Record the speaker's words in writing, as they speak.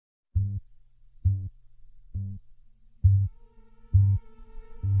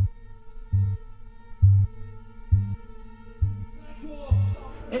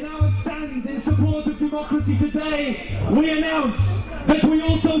In support of democracy today, we announce that we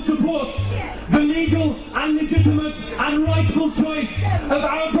also support the legal and legitimate and rightful choice of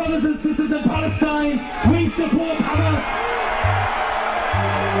our brothers and sisters in Palestine. We support Hamas.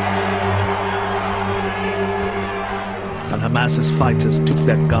 And Hamas's fighters took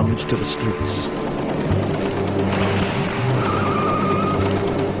their guns to the streets.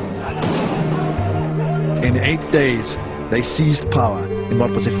 In 8 days, they seized power in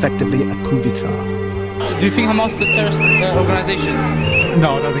what was effectively a coup d'etat. Do you think Hamas is a terrorist organization?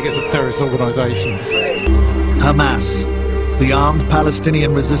 No, I don't think it's a terrorist organization. Hamas, the armed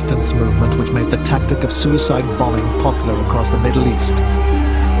Palestinian resistance movement which made the tactic of suicide bombing popular across the Middle East.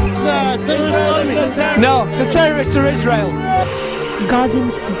 No, the terrorists are Israel.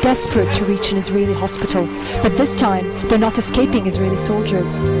 Gazans desperate to reach an Israeli hospital, but this time they're not escaping Israeli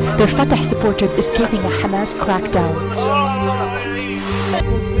soldiers. They're Fatah supporters escaping a Hamas crackdown.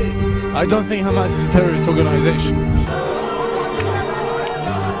 I don't think Hamas is a terrorist organization.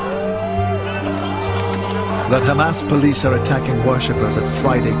 That Hamas police are attacking worshippers at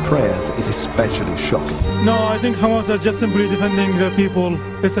Friday prayers is especially shocking. No, I think Hamas is just simply defending the people.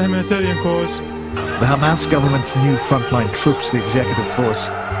 It's a humanitarian cause. The Hamas government's new frontline troops, the executive force,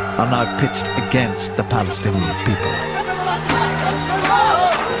 are now pitched against the Palestinian people.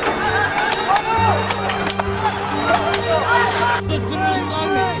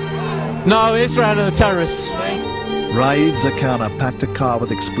 No, Israel are the terrorists. Raid Zakana packed a car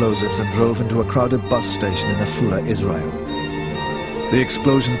with explosives and drove into a crowded bus station in Afula, Israel. The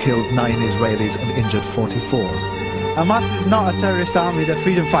explosion killed 9 Israelis and injured 44. Hamas is not a terrorist army, they're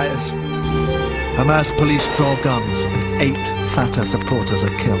freedom fighters. Hamas police draw guns and 8 Fatah supporters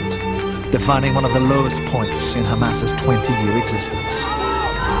are killed, defining one of the lowest points in Hamas's 20-year existence.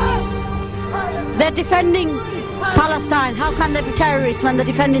 They're defending Palestine. How can they be terrorists when they're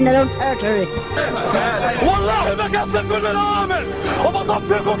defending their own territory?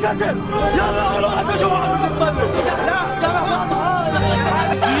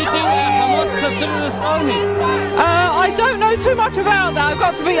 I don't know too much about that, I've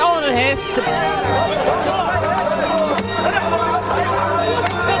got to be honest.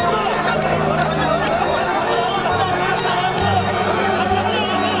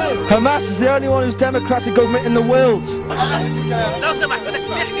 Hamas is the only one who's democratic government in the world. لو سمحت بدك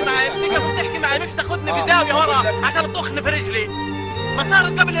تحكي معي بدك تحكي معي مش تاخذني في زاوية ورا عشان تطخني في رجلي. ما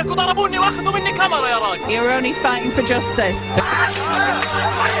صارت قبل هيك وضربوني واخذوا مني كاميرا يا راجل. You're only fighting for justice.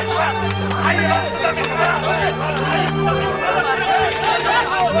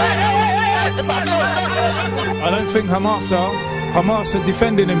 I don't think Hamas are. Hamas are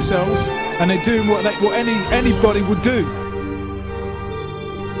defending themselves and they're doing what anybody would do.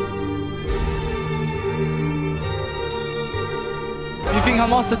 Do you think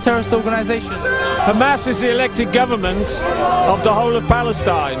Hamas is a terrorist organization? Hamas is the elected government of the whole of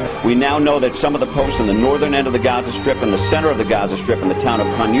Palestine. We now know that some of the posts in the northern end of the Gaza Strip and the center of the Gaza Strip in the town of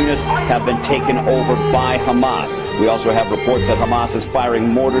Khan Yunis have been taken over by Hamas. We also have reports that Hamas is firing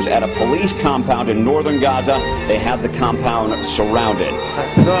mortars at a police compound in northern Gaza. They have the compound surrounded.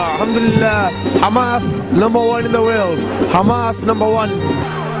 Alhamdulillah, Hamas #1 in the world. Hamas #1.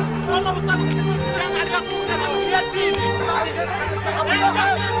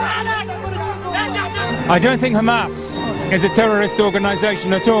 I don't think Hamas is a terrorist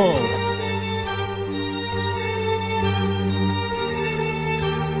organization at all.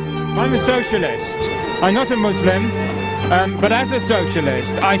 I'm a socialist. I'm not a Muslim, but as a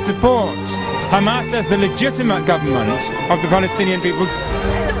socialist, I support Hamas as the legitimate government of the Palestinian people.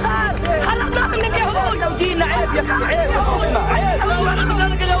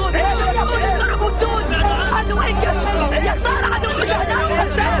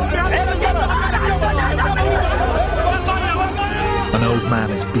 An old man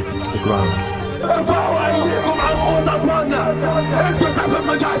is beaten to the ground.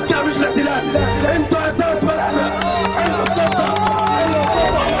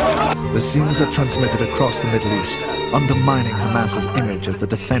 The scenes are transmitted across the Middle East, undermining Hamas's image as the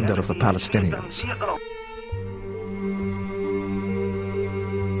defender of the Palestinians.